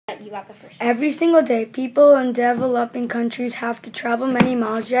you got the first one. Every single day, people in developing countries have to travel many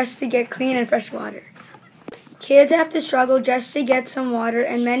miles just to get clean and fresh water. Kids have to struggle just to get some water,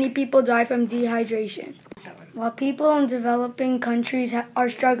 and many people die from dehydration. While people in developing countries are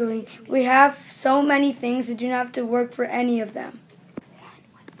struggling, we have so many things that do not have to work for any of them.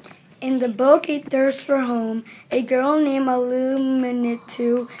 In the book A Thirst for Home, a girl named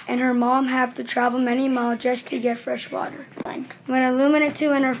Marichetty and her mom have to travel many miles just to get fresh water. When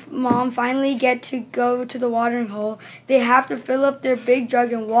Marichetty and her mom finally get to go to the watering hole, they have to fill up their big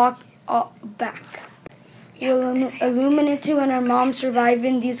jug and walk back. Will Marichetty and her mom survive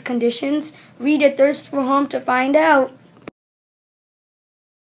in these conditions? Read A Thirst for Home to find out.